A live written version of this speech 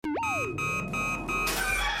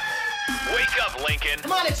Wake up, Lincoln.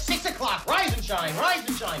 Come on, it's 6 o'clock. Rise and shine, rise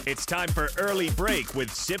and shine. It's time for Early Break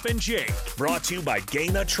with Sip and Jake. Brought to you by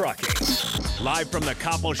Gaina Trucking. Live from the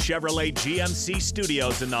Koppel Chevrolet GMC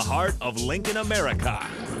studios in the heart of Lincoln, America.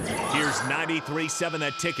 Here's 93.7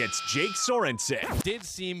 The Ticket's Jake Sorensen. Did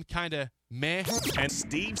seem kind of meh. And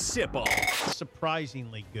Steve Sipple.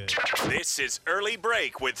 Surprisingly good. This is Early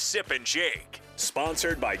Break with Sip and Jake.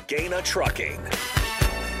 Sponsored by Gaina Trucking.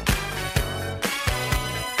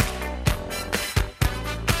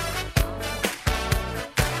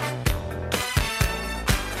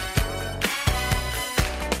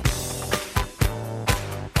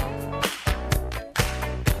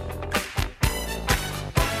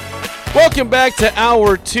 Welcome back to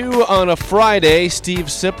Hour 2 on a Friday. Steve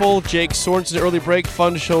Sipple, Jake Sorensen, Early Break.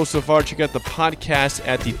 Fun show so far. Check out the podcast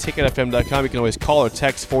at theticketfm.com. You can always call or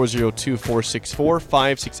text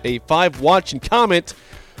 402-464-5685. Watch and comment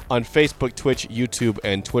on Facebook, Twitch, YouTube,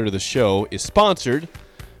 and Twitter. The show is sponsored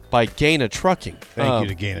by Gaina Trucking. Thank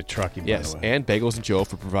you to Gaina Trucking, yes, by the way. and Bagels and Joe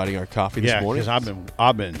for providing our coffee this morning. Yeah, because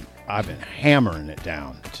I've been hammering it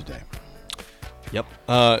down today.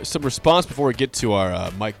 Yep. Some response before we get to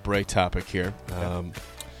our Mike Bray topic here.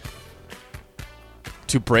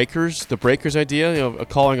 To Breakers, the Breakers idea,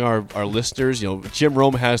 calling our listeners, Jim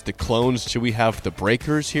Rome has the clones. Should we have the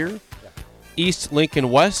Breakers here? Yeah. East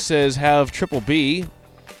Lincoln West says have Triple B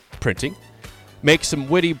printing, make some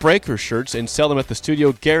witty Breaker shirts and sell them at the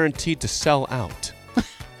studio, guaranteed to sell out.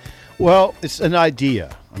 Well, it's an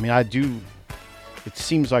idea. I mean, it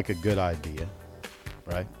seems like a good idea,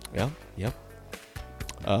 right? Yeah, yep.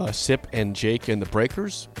 Sip and Jake and the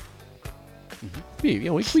Breakers.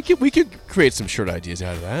 Mm-hmm. We could create some shirt ideas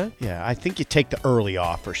out of that. Yeah, I think you take the early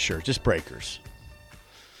off for sure. Just Breakers.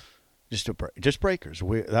 Just Breakers.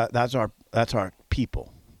 That's our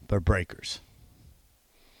people. They're Breakers.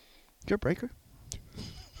 You're a Breaker?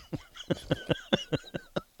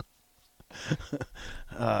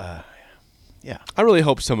 Yeah. I really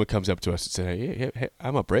hope someone comes up to us and says, hey,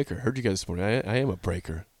 I'm a Breaker. Heard you guys this morning. I am a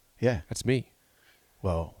Breaker. Yeah. That's me.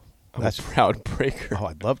 Well, that's a proud Breaker. Oh,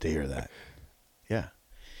 I'd love to hear that. Yeah.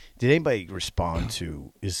 Did anybody respond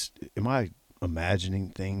to, am I imagining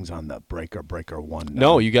things on the Breaker 19?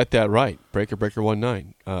 No, you got that right. Breaker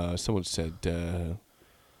 19. Someone said,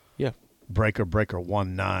 yeah. Breaker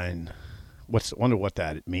 19. Wonder what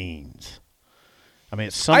that means. I mean,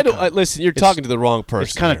 it's listen, you're talking to the wrong person.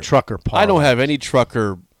 It's kind of trucker parlance. I don't have any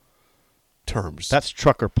trucker terms. That's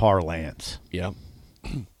trucker parlance. Yeah.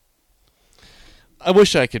 I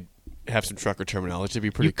wish I could have some trucker terminology. It'd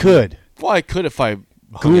be pretty cool. You could. Well, I could if I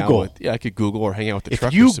Google. I could Google or hang out with the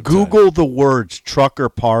truckers. If you sometime. Google the words trucker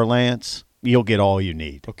parlance, you'll get all you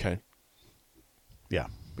need. Okay. Yeah.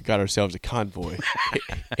 We got ourselves a convoy.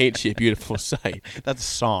 Ain't she a beautiful sight? That's a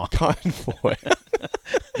song. Convoy.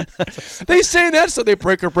 They say that, so they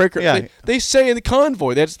breaker. Yeah. They say in the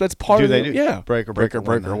convoy. That's part do of they it. do? Yeah. Breaker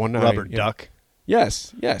 19. Rubber duck.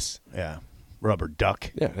 Yes. Yeah. Rubber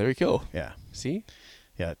duck. Yeah, there you go. Yeah. See?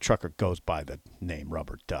 Yeah, trucker goes by the name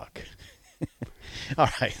Rubber Duck. All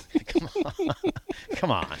right.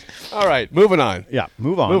 Come on. All right, moving on. Yeah,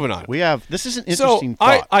 moving on. This is an interesting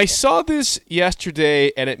thought. I saw this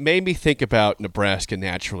yesterday, and it made me think about Nebraska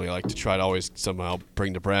naturally. I like to try to always somehow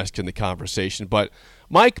bring Nebraska in the conversation. But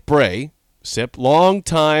Mike Bray, Sip,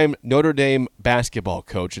 longtime Notre Dame basketball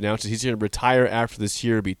coach, announces he's going to retire after this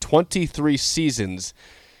year. It'll be 23 seasons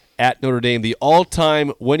at Notre Dame, the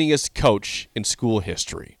all-time winningest coach in school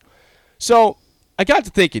history. So I got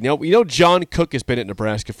to thinking, John Cook has been at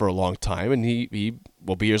Nebraska for a long time, and he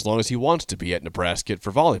will be as long as he wants to be at Nebraska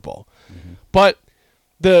for volleyball. Mm-hmm. But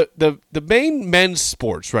the main men's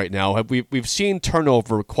sports right now, we've seen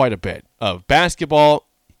turnover quite a bit of basketball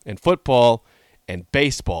and football and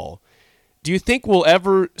baseball. Do you think we'll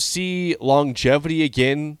ever see longevity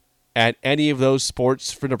again at any of those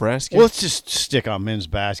sports for Nebraska? Well, let's just stick on men's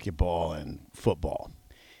basketball and football.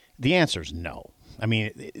 The answer is no. I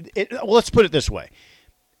mean, let's put it this way.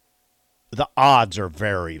 The odds are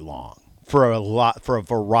very long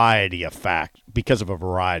because of a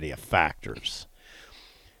variety of factors.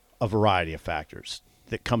 A variety of factors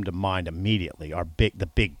that come to mind immediately the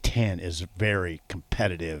Big Ten is very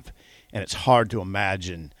competitive, and it's hard to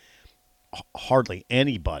imagine hardly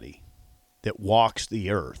anybody that walks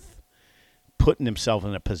the earth putting himself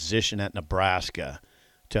in a position at Nebraska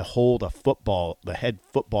to hold the head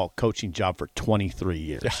football coaching job for 23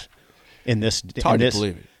 years. Yeah. It's hard to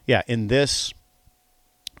believe it. Yeah, in this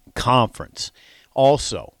conference.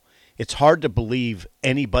 Also, it's hard to believe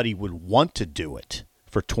anybody would want to do it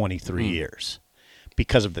for 23 years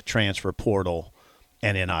because of the transfer portal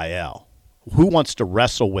and NIL. Who wants to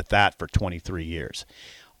wrestle with that for 23 years?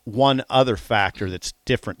 one other factor that's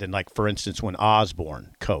different than, like, for instance, when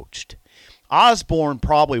Osborne coached. Osborne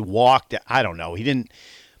probably walked, I don't know, he didn't.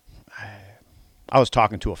 I was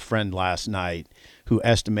talking to a friend last night who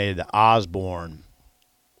estimated that Osborne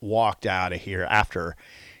walked out of here after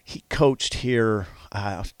he coached here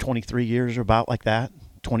 23 years or about like that,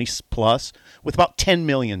 20 plus, with about $10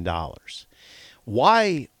 million.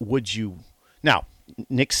 Why would you? Now,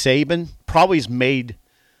 Nick Saban probably has made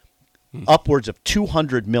upwards of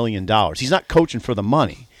 $200 million. He's not coaching for the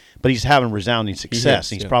money, but he's having resounding success.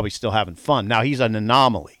 He's probably still having fun. Now, he's an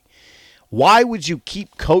anomaly. Why would you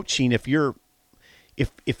keep coaching if you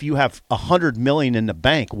have $100 million in the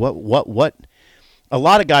bank? What? A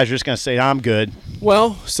lot of guys are just going to say, I'm good.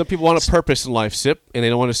 Well, some people want a purpose in life, Sip, and they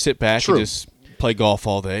don't want to sit back True. and just play golf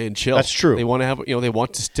all day and chill. That's true. They want to have, they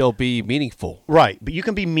want to still be meaningful. Right, but you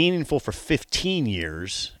can be meaningful for 15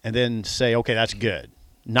 years and then say, okay, that's good.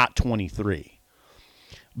 Not 23.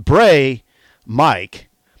 Mike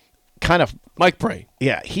Bray.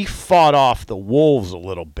 Yeah, he fought off the Wolves a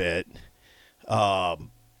little bit.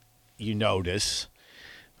 You notice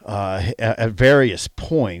at various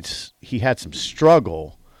points he had some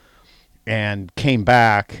struggle and came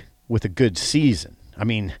back with a good season. I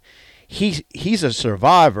mean, he's a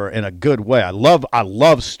survivor in a good way. I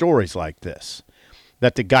love stories like this.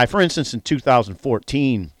 That the guy, for instance, in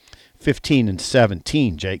 2014, 15 and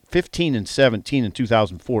 17, Jake, 15 and 17 in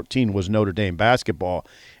 2014 was Notre Dame basketball,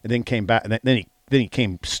 and then came back, and then he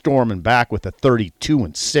came storming back with a 32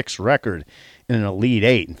 and 6 record in an Elite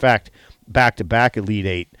Eight. In fact, back-to-back Elite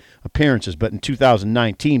Eight appearances, but in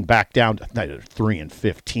 2019, back down to 3 and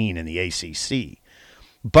 15 in the ACC.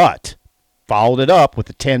 But followed it up with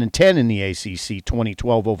the 10 and 10 in the ACC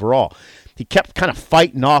 2012 overall. He kept kind of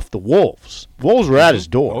fighting off the Wolves. Wolves were at his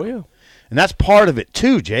door. Oh, yeah. And that's part of it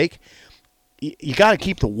too, Jake. You got to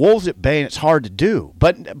keep the Wolves at bay, and it's hard to do.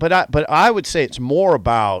 But I would say it's more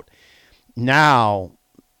about now.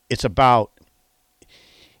 It's about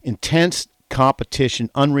intense competition,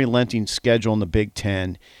 unrelenting schedule in the Big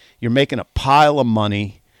Ten. You're making a pile of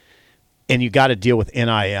money, and you got to deal with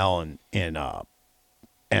NIL and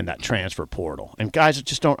that transfer portal. And guys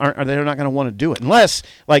just they're not going to want to do it unless,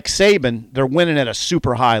 like Saban, they're winning at a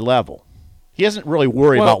super high level. He doesn't really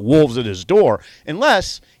worry about Wolves at his door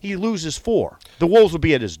unless he loses 4. The Wolves will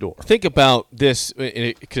be at his door. Think about this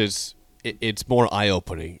because it's more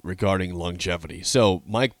eye-opening regarding longevity. So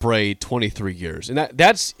Mike Bray, 23 years, and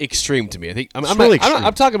that's extreme to me. I think I'm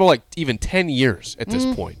talking about like even 10 years at this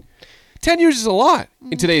point. 10 years is a lot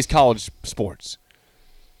in today's college sports.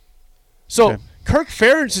 So Kirk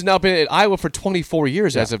Ferentz has now been at Iowa for 24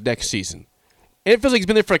 years as of next season. And it feels like he's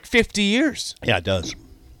been there for like 50 years. Yeah, it does.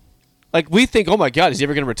 Like, we think, oh, my God, is he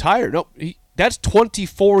ever going to retire? No, that's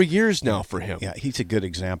 24 years now for him. Yeah, he's a good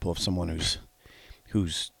example of someone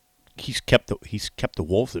who's kept the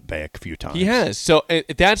Wolves at bay a few times. He has. So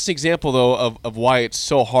that's an example, though, of why it's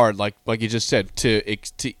so hard, like you just said,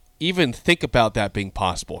 to even think about that being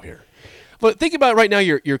possible here. But think about right now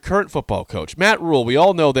your current football coach, Matt Rule. We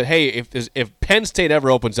all know that, hey, if Penn State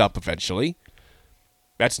ever opens up eventually,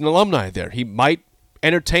 that's an alumni there. He might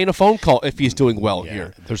entertain a phone call if he's doing well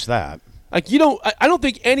here. There's that. Like, I don't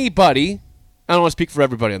think anybody, I don't want to speak for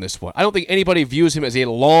everybody on this one, I don't think anybody views him as a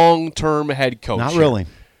long-term head coach. Not really.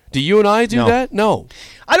 Do you and I do that? No.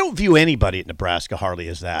 I don't view anybody at Nebraska hardly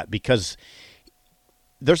as that because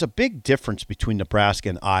there's a big difference between Nebraska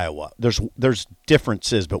and Iowa. There's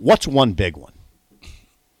differences, but what's one big one?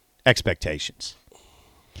 Expectations.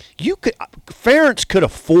 Ferentz could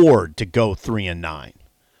afford to go 3-9.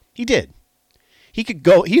 He did. He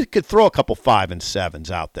could throw a couple 5 and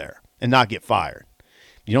 7s out there and not get fired.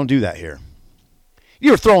 You don't do that here.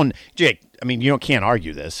 You were throwing, Jake, I mean, you can't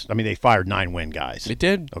argue this. I mean, they fired 9-win guys. They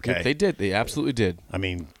did. Okay. They did. They absolutely did. I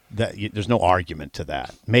mean, there's no argument to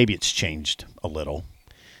that. Maybe it's changed a little.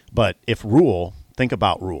 But think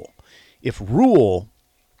about Rule. If Rule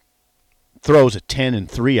throws a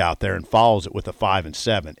 10-3 out there and follows it with a 5 and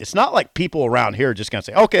 7, it's not like people around here are just going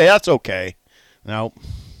to say, okay, that's okay. No,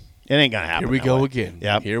 it ain't going to happen. Here we go again.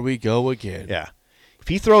 Yeah. Here we go again. Yeah. If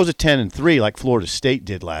he throws a 10-3 like Florida State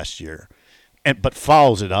did last year, but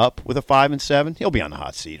follows it up with a 5 and 7, he'll be on the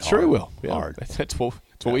hot seat. Sure, he will. Yeah. Hard. That's what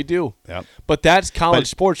we do. Yeah. But that's college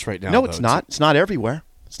sports right now. No, it's not. It's not everywhere.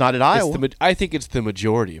 It's not at Iowa. I think it's the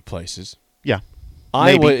majority of places. Yeah.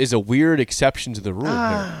 Iowa is a weird exception to the rule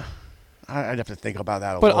here. I'd have to think about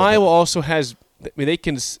that a but little Iowa bit. also has – I mean, they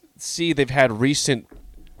can see they've had recent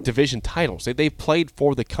division titles. They've played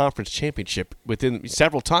for the conference championship within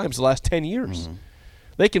several times the last 10 years. Mm-hmm.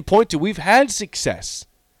 They can point to we've had success.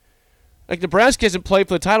 Like Nebraska hasn't played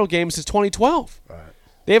for the title game since 2012. Right.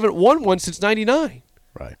 They haven't won one since 99.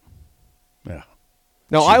 Right. Yeah.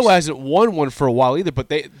 Now, Jeez. Iowa hasn't won one for a while either, but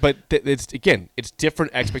it's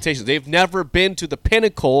different expectations. They've never been to the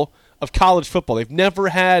pinnacle of college football. They've never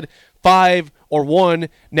had 5 or 1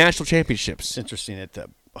 national championships. It's interesting at the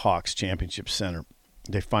Hawks Championship Center,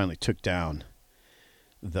 they finally took down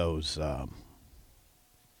those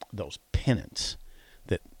pennants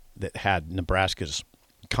that had Nebraska's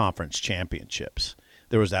conference championships.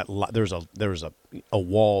 There was a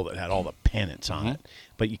wall that had all the pennants on it,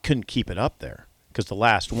 but you couldn't keep it up there because the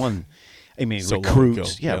last one, I mean, So long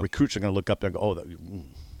recruits, ago, yeah. recruits are going to look up there and go,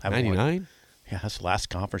 haven't won. 99? Yeah, that's the last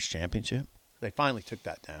conference championship. They finally took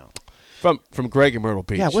that down. From Greg in Myrtle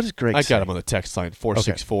Beach. Yeah, what does Greg I say? got him on the text line,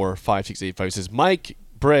 464-5685. He says, Mike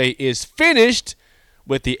Bray is finished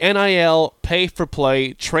with the NIL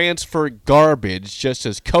pay-for-play transfer garbage, just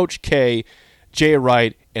as Coach K, Jay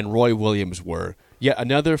Wright, and Roy Williams were. Yet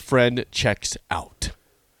another friend checks out.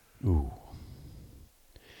 Ooh.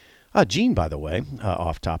 Gene, by the way,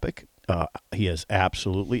 off topic, he is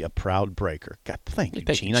absolutely a proud breaker. God, thank you,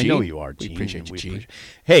 Thank you, Gene. I know Gene. you are, We Gene. appreciate you, Gene.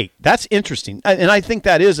 Hey, that's interesting, and I think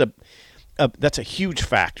that is that's a huge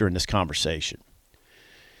factor in this conversation.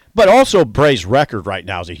 But also, Bray's record right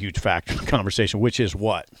now is a huge factor in the conversation, which is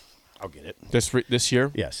what? I'll get it. This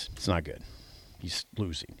year? Yes, it's not good. He's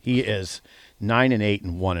losing. He is 9-8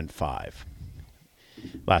 and 1-5.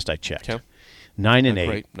 Last I checked, Okay.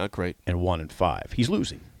 9-8, Not great. and 1-5. He's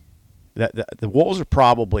losing. The Wolves are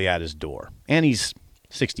probably at his door, and he's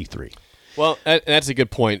 63. Well, that's a good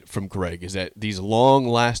point from Greg, is that these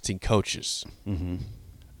long-lasting coaches,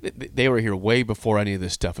 they were here way before any of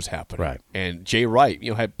this stuff was happening. Right. And Jay Wright,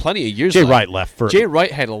 had plenty of years Jay left. Wright left for Jay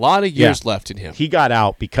Wright had a lot of years left in him. He got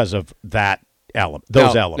out because of that element.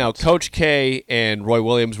 Those elements. Now, Coach K and Roy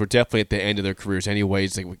Williams were definitely at the end of their careers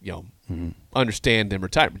anyways. They understand them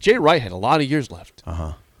retired. But Jay Wright had a lot of years left.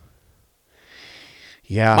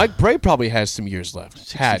 Yeah. Mike Bray probably has some years left.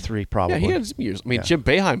 63 probably. Yeah, he had some years. I mean, Yeah. Jim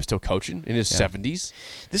Boeheim's still coaching in his 70s.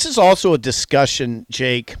 This is also a discussion,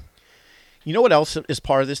 Jake. You know what else is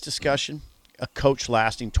part of this discussion? A coach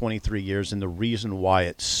lasting 23 years and the reason why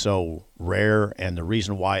it's so rare and the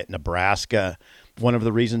reason why at Nebraska, one of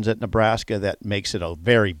the reasons at Nebraska that makes it a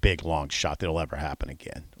very big long shot that it'll ever happen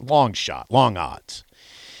again. Long shot, long odds.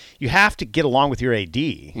 You have to get along with your AD.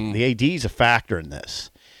 The AD is a factor in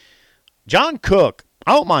this. John Cook,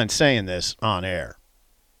 I don't mind saying this on air.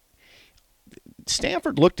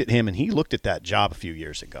 Stanford looked at him, and he looked at that job a few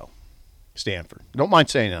years ago. Stanford. Don't mind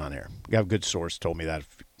saying it on air. I have a good source told me that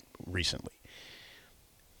recently.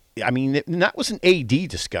 I mean, that was an AD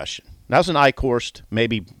discussion. That was an Eichhorst,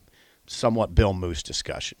 maybe somewhat Bill Moose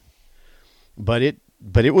discussion. But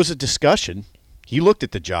it was a discussion. He looked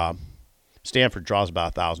at the job. Stanford draws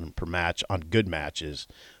about 1,000 per match. On good matches,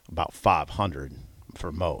 about 500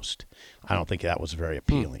 for most. I don't think that was very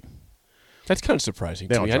appealing. That's kind of surprising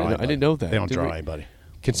They to don't me. draw I anybody. didn't know that. They don't Did draw we- anybody.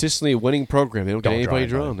 Consistently a winning program. They don't get anybody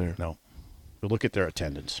drawn there. No. We look at their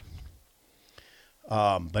attendance.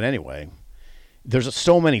 But anyway, there's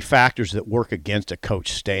so many factors that work against a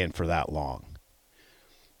coach staying for that long.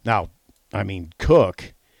 Now, I mean,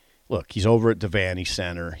 Cook, look, he's over at Devaney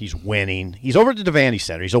Center. He's winning. He's over at the Devaney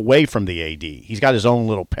Center. He's away from the AD. He's got his own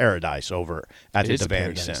little paradise over at the It is a Devaney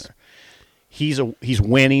paradise. Center. He's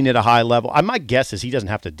winning at a high level. My guess is he doesn't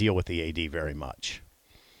have to deal with the AD very much.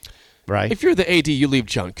 Right? If you're the AD, you leave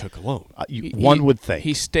John Cook alone. One would think.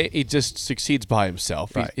 He just succeeds by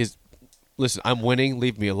himself. Right. Listen, I'm winning.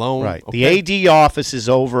 Leave me alone. Right. Okay? The AD office is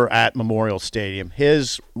over at Memorial Stadium.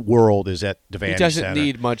 His world is at Devaney Center. He doesn't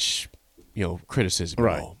need much, criticism.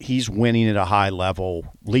 Right. At all. He's winning at a high level.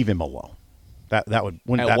 Leave him alone. That would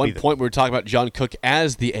wouldn't At that one be the, point, we were talking about John Cook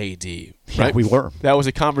as the AD. Yeah, Right? we were. That was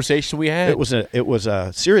a conversation we had. It was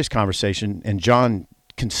a serious conversation, and John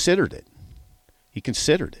considered it. He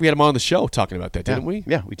considered it. We had him on the show talking about that, didn't we?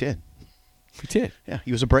 Yeah, we did. We did. Yeah,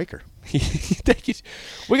 he was a breaker. Thank you.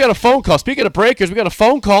 We got a phone call. Speaking of breakers, we got a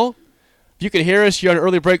phone call. If you can hear us, you're on an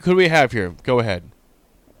early break. Who do we have here? Go ahead.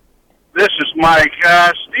 This is Mike.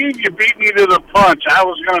 Steve, you beat me to the punch. I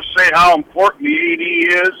was going to say how important the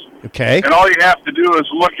AD is, Okay. and all you have to do is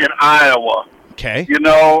look at Iowa. Okay.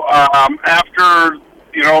 After,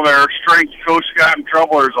 their strength coach got in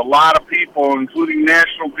trouble, there's a lot of people, including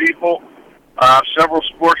national people, several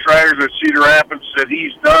sports writers at Cedar Rapids said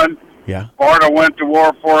he's done. Yeah. Florida went to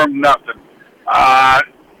war for him, nothing.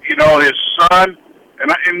 His son,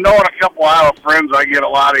 and knowing a couple Iowa friends, I get a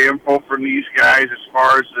lot of info from these guys as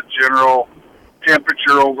far as the general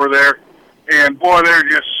temperature over there. And, boy, they're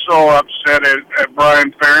just so upset at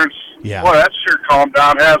Brian Ferentz. Yeah. Boy, that's sure calmed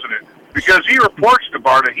down, hasn't it? Because he reports to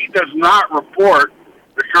Barta. He does not report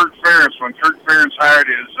to Kirk Ferentz. When Kirk Ferentz hired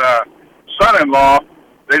his son-in-law,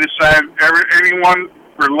 They decide anyone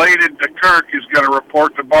related to Kirk is going to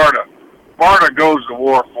report to Barta. Barta goes to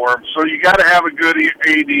war for him. So you got to have a good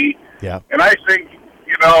AD. Yeah. And I think,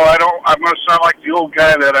 I'm going to sound like the old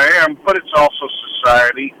guy that I am, but it's also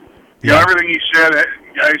society. You know, everything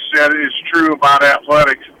I said is true about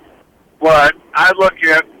athletics. But I look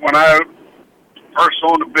at when I first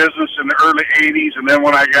owned a business in the early 80s, and then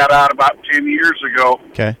when I got out about 10 years ago,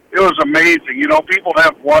 Okay. it was amazing. You know, people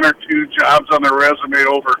have one or two jobs on their resume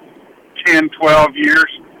over 10, 12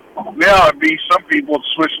 years. Now it'd be some people would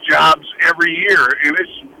switch jobs every year, and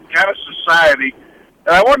it's kind of society.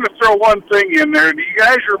 And I wanted to throw one thing in there. Do you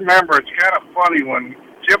guys remember, it's kind of funny, when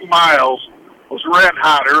Tim Miles was red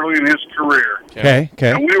hot early in his career. Okay.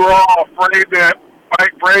 And we were all afraid that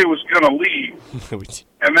Mike Bray was going to leave.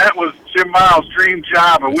 And that was Tim Miles' dream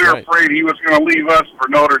job, and we were afraid he was going to leave us for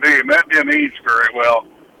Notre Dame. That didn't age very well.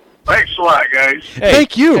 Thanks a lot, guys. Hey,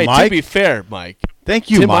 Thank you, Mike. To be fair, Mike. Thank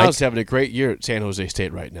you, Tim Mike. Miles is having a great year at San Jose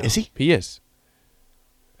State right now. Is he? He is.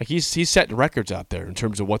 Like he's setting records out there in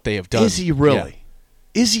terms of what they have done. Is he really?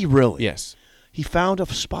 Yeah. Is he really? Yes. He found a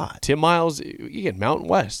spot. Tim Miles, again, Mountain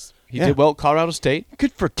West. He Yeah. did well at Colorado State.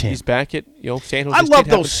 Good for Tim. He's back at San Jose I State. love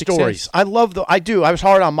having those success. stories. I do. I was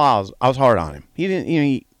hard on Miles. I was hard on him. He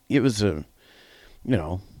didn't. It was a,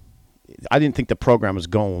 I didn't think the program was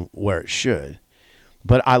going where it should,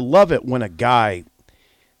 but I love it when a guy,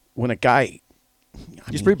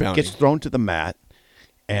 rebounding. gets thrown to the mat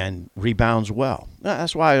and rebounds well.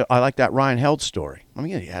 That's why I like that Ryan Held story. I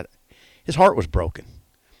mean, his heart was broken.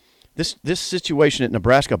 This situation at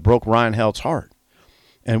Nebraska broke Ryan Held's heart,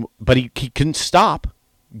 but he couldn't stop.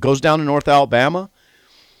 Goes down to North Alabama,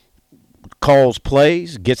 calls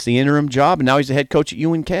plays, gets the interim job, and now he's the head coach at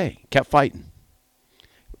UNK. Kept fighting.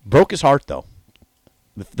 Broke his heart, though.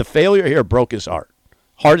 The failure here broke his heart.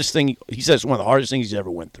 Hardest thing, he says, one of the hardest things he's ever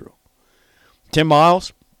went through. Tim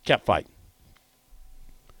Miles kept fighting.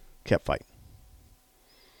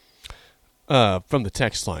 From the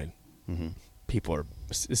text line, Mm-hmm.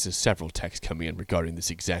 this is several texts coming in regarding this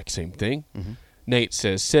exact same thing. Mm-hmm. Nate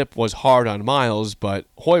says, Sip was hard on Miles, but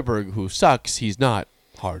Hoiberg, who sucks, he's not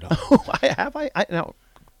hard on. Now,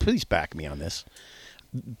 please back me on this.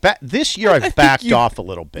 This year I've backed off a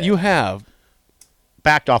little bit. You have.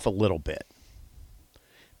 Backed off a little bit.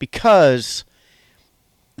 Because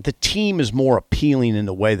the team is more appealing in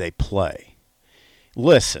the way they play.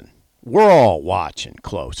 Listen, we're all watching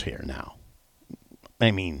close here now.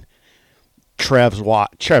 I mean, Trev's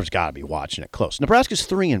got to be watching it close. Nebraska's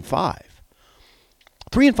 3-5.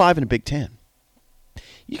 3-5 in the Big Ten.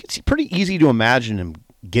 You can see pretty easy to imagine him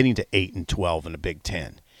getting to 8-12 in the Big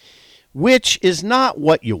Ten, which is not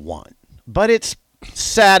what you want, but it's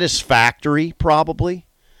satisfactory probably.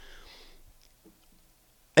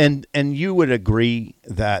 And you would agree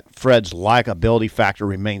that Fred's likability factor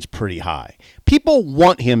remains pretty high. People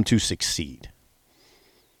want him to succeed.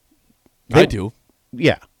 I do.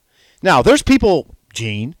 Yeah. Now, there's people,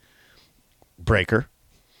 Gene, Breaker,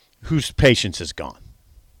 whose patience is gone.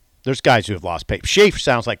 There's guys who have lost patience. Schaefer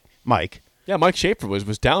sounds like Mike. Yeah, Mike Schaefer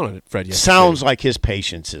was down on it, Fred, yesterday. Sounds like his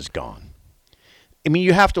patience is gone. I mean,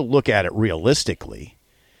 you have to look at it realistically.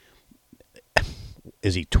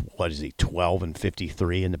 Is he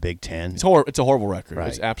 12-53 in the Big Ten? It's a horrible record. Right.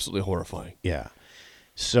 It's absolutely horrifying. Yeah.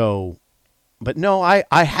 So, but no, I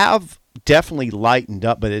have definitely lightened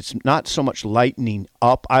up, but it's not so much lightening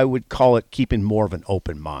up. I would call it keeping more of an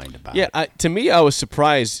open mind about it. Yeah, to me, I was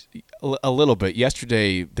surprised a little bit.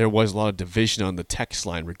 Yesterday, there was a lot of division on the text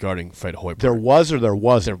line regarding Fred Hoiberg. There was or there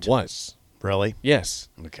wasn't? There was. Really? Yes.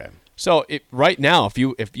 Okay. So right now,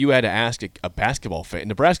 if you had to ask a basketball fan,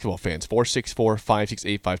 Nebraska fans,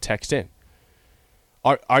 464-5685, text in.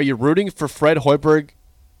 Are you rooting for Fred Hoiberg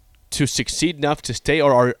to succeed enough to stay,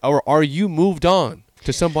 or are you moved on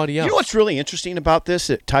to somebody else? You know what's really interesting about this?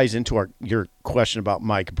 It ties into your question about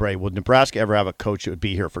Mike Bray. Would Nebraska ever have a coach that would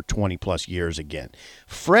be here for 20-plus years again?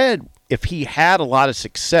 Fred, if he had a lot of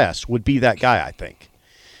success, would be that guy, I think,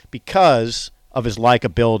 because of his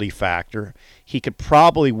likability factor. He could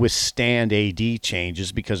probably withstand AD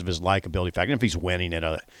changes because of his likability factor. And if he's winning at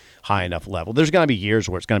a high enough level, there's going to be years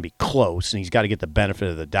where it's going to be close, and he's got to get the benefit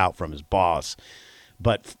of the doubt from his boss.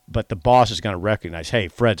 But the boss is going to recognize, hey,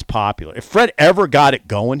 Fred's popular. If Fred ever got it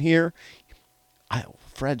going here,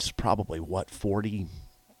 Fred's probably, 40?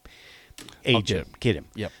 Age him. Get him.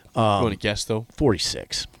 Yep. You want to guess, though?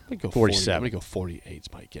 46. I'm going to go 47. I'm going to go 48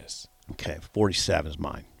 is my guess. Okay, 47 is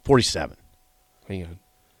mine. 47. Hang on.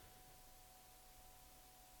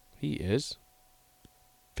 He is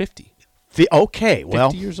 50. Okay, well.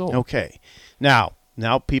 50 years old. Okay. Now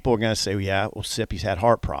people are going to say, Sip, he's had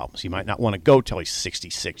heart problems. He might not want to go till he's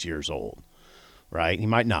 66 years old. right? He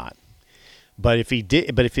might not. But if he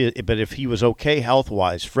did, but if he was okay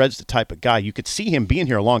health-wise, Fred's the type of guy you could see him being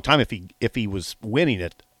here a long time if he was winning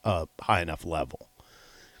at a high enough level.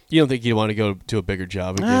 You don't think you'd want to go to a bigger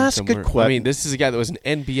job again That's a somewhere? good question. I mean, this is a guy that was an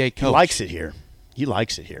NBA coach. He likes it here. He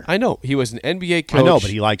likes it here. I know. He was an NBA coach. I know, but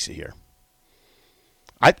he likes it here.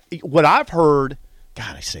 What I've heard,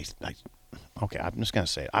 God, okay, I'm just gonna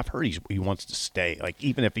say it. I've heard he wants to stay. Like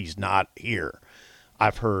even if he's not here,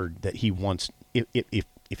 I've heard that he wants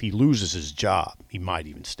if he loses his job, he might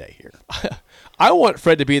even stay here. I want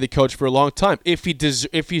Fred to be the coach for a long time if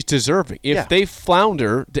he's deserving. If Yeah. they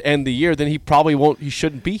flounder to end the year, then he probably won't. He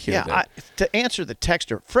shouldn't be here. Yeah, to answer the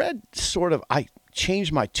texter, Fred I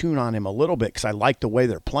changed my tune on him a little bit because I like the way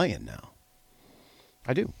they're playing now.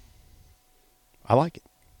 I do. I like it.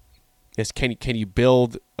 Yes, can you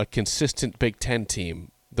build a consistent Big Ten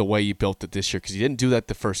team the way you built it this year? Because you didn't do that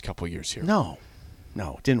the first couple of years here. No,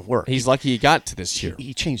 it didn't work. He's lucky he got to this year.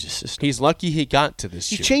 He changed his system. He's lucky he got to this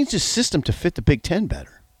He year. changed his system to fit the Big Ten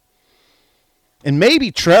better. And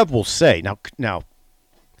maybe Trev will say now.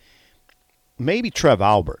 Maybe Trev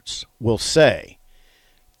Alberts will say,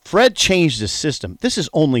 Fred changed his system. This is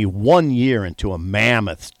only 1 year into a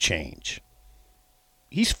mammoth change.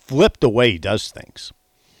 He's flipped the way he does things.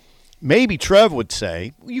 Maybe Trev would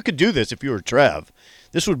say, you could do this if you were Trev.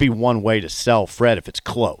 This would be one way to sell Fred if it's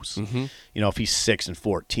close. Mm-hmm. You know, if he's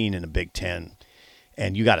 6-14 in the Big Ten,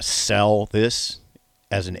 and you got to sell this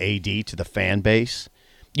as an AD to the fan base,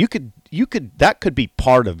 that could be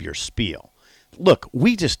part of your spiel. Look,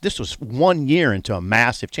 this was 1 year into a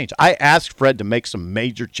massive change. I asked Fred to make some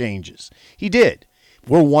major changes. He did.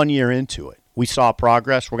 We're 1 year into it. We saw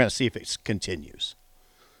progress. We're going to see if it continues.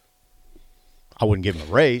 I wouldn't give him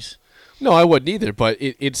a raise. No, I wouldn't either. But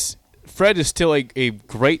it's Fred is still a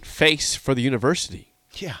great face for the university.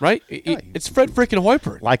 Yeah. Right? It's Fred freaking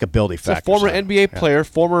Hoiberg. Likability It's a factor. former NBA player,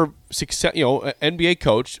 former success, NBA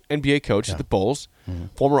coach at the Bulls,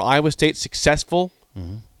 former Iowa State successful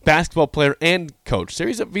basketball player and coach. So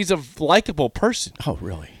he's a likable person. Oh,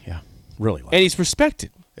 really? Yeah. Really likable. And he's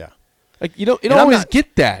respected. Yeah. Like you don't And I'm always not-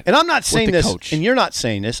 get that. And I'm not with saying the this, coach. and you're not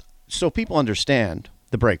saying this, so people understand,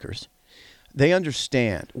 the Breakers. They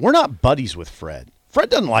understand. We're not buddies with Fred. Fred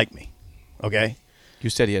doesn't like me, okay? You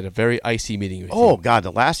said he had a very icy meeting with Oh, you. God,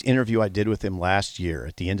 the last interview I did with him last year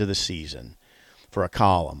at the end of the season for a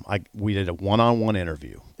column, we did a one-on-one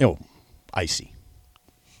interview. Icy.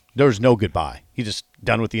 There was no goodbye. He just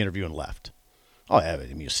done with the interview and left. Oh, yeah,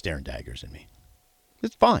 he was staring daggers at me.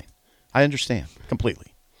 It's fine. I understand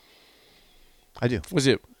completely. I do. Was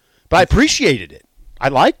it? But I appreciated it. I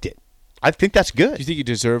liked it. I think that's good. Do you think he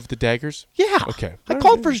deserved the daggers? Yeah. Okay. I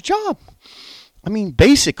called for his job. I mean,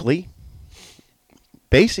 basically,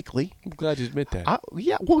 I'm glad you admit that.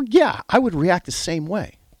 I would react the same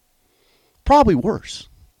way. Probably worse.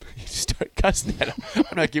 You start cussing at him.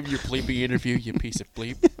 I'm not giving you a bleeping interview, you piece of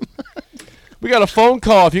bleep. We got a phone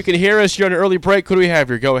call. If you can hear us, you're on an early break. Who do we have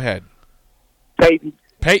here? Go ahead.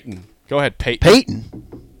 Peyton. Go ahead, Peyton. Peyton.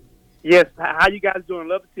 Yes, how you guys doing?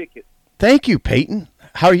 Love the ticket. Thank you, Peyton.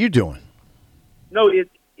 How are you doing? No, it's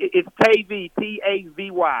Tavy,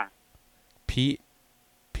 Tavy.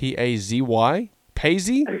 P-A-Z-Y?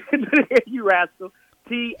 Pazy? You rascal.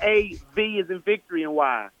 T-A-V is in victory and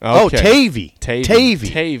Y. Oh, Okay. Tavy.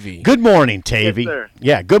 Tavy. Good morning, Tavy. Yes, sir.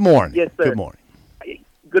 Yeah, good morning. Yes, sir. Good morning.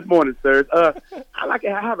 Good morning, sirs. I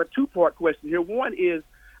have a two-part question here. One is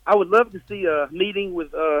I would love to see a meeting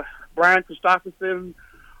with Brian Christopherson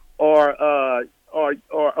or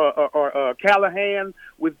Callahan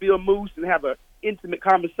with Bill Moose and have an intimate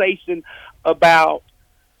conversation about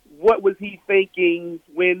what was he thinking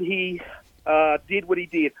when he did what he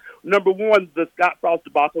did. Number one, the Scott Frost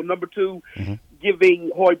debacle. Number two,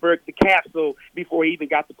 giving Hoiberg the capsule before he even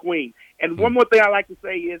got the queen. And one more thing I like to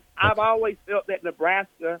say is I've always felt that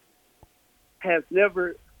Nebraska has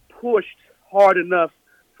never pushed hard enough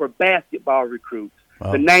for basketball recruits.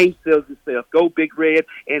 Oh. The name sells itself. Go Big Red.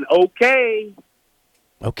 And okay.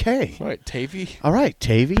 Okay. All right, Tavy. All right,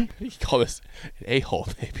 Tavy. You call this an a-hole,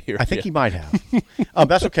 maybe. I think he might have.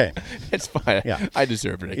 That's okay. It's fine. Yeah. I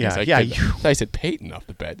deserve it. I guess. Yeah, I said Peyton off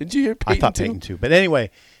the bat. Did you hear I Peyton thought too? Peyton too. But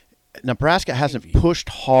anyway, Nebraska hasn't pushed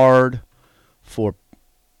hard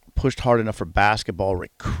enough for basketball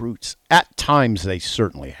recruits. At times, they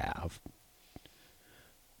certainly have.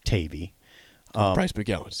 Tavy. Bryce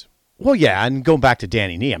McGowan's. Well, yeah, and going back to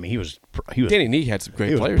Danny Nee, I mean, he was Danny Nee had some great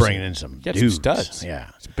he was players. bringing in some He had dudes. some studs. Yeah,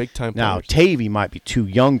 Some big-time now players. Tavy might be too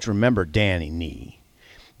young to remember Danny Nee.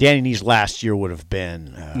 Danny Nee's last year would have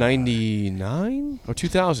been 99 or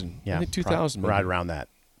 2000? Yeah, I think 2000. right maybe. around that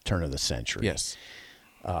turn of the century. Yes.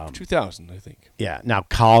 2000, I think. Yeah. Now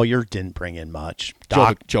Collier didn't bring in much.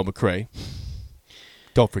 Doc, Joe McRae.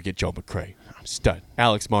 Don't forget Joe McRae. Stud.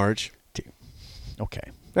 Alex Marge.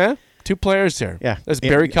 okay. Yeah, 2 players there. Yeah. That's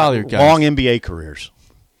Barry Collier, guys. Long NBA careers.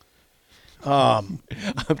 I'm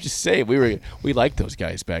just saying, we liked those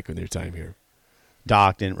guys back in their time here.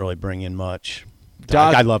 Doc didn't really bring in much.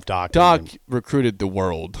 Doc, I love Doc. Doc recruited the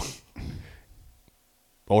world.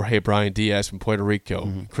 Jorge Brian Diaz from Puerto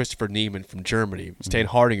Rico, Christopher Neiman from Germany, Stan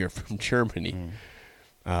Hardinger from Germany,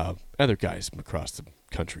 other guys from across the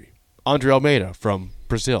country. Andre Almeida from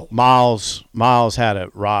Brazil. Miles had a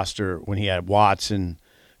roster when he had Watson,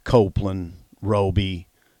 Copeland, Roby,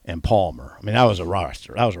 and Palmer. I mean, that was a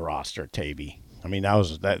roster. That was a roster at Tavy. I mean,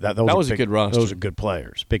 those was a good roster. Those are good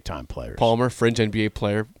players, big-time players. Palmer, fringe NBA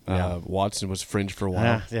player. Yeah. Watson was fringe for a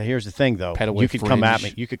while. Yeah, here's the thing, though. Petaway You could come at me.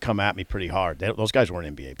 fringe. You could come at me pretty hard. Those guys weren't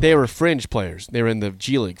NBA players. They were fringe players. They were in the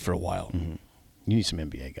G League for a while. You need some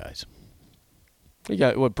NBA guys. You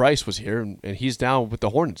got Bryce was here, and he's down with the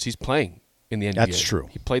Hornets. He's playing in the NBA. That's true.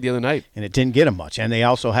 He played the other night. And it didn't get him much. And they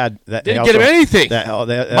also had that. Didn't get him anything. They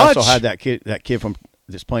Much. also had that kid from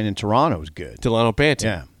that's playing in Toronto was good. Delano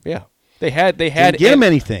Banton. Yeah. They had Didn't get him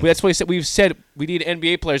anything. That's why we've said we need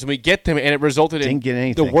NBA players, and we get them, and it resulted in Didn't get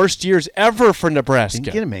anything. the worst years ever for Nebraska.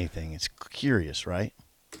 Didn't get him anything. It's curious, right?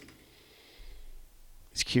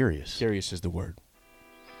 It's curious. Curious is the word.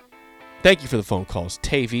 Thank you for the phone calls,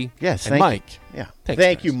 Tavy. Yes, and Mike. Yeah. Thanks,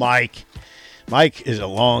 Thank you, guys. Mike. Mike is a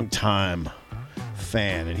long-time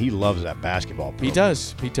fan, and he loves that basketball program. He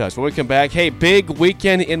does. When we come back, hey, big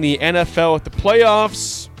weekend in the NFL with the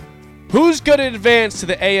playoffs. Who's going to advance to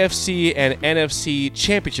the AFC and NFC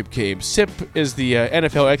championship game? Sip is the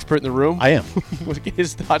NFL expert in the room. I am. We'll get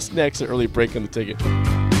his thoughts next. An early break on the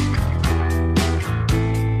ticket.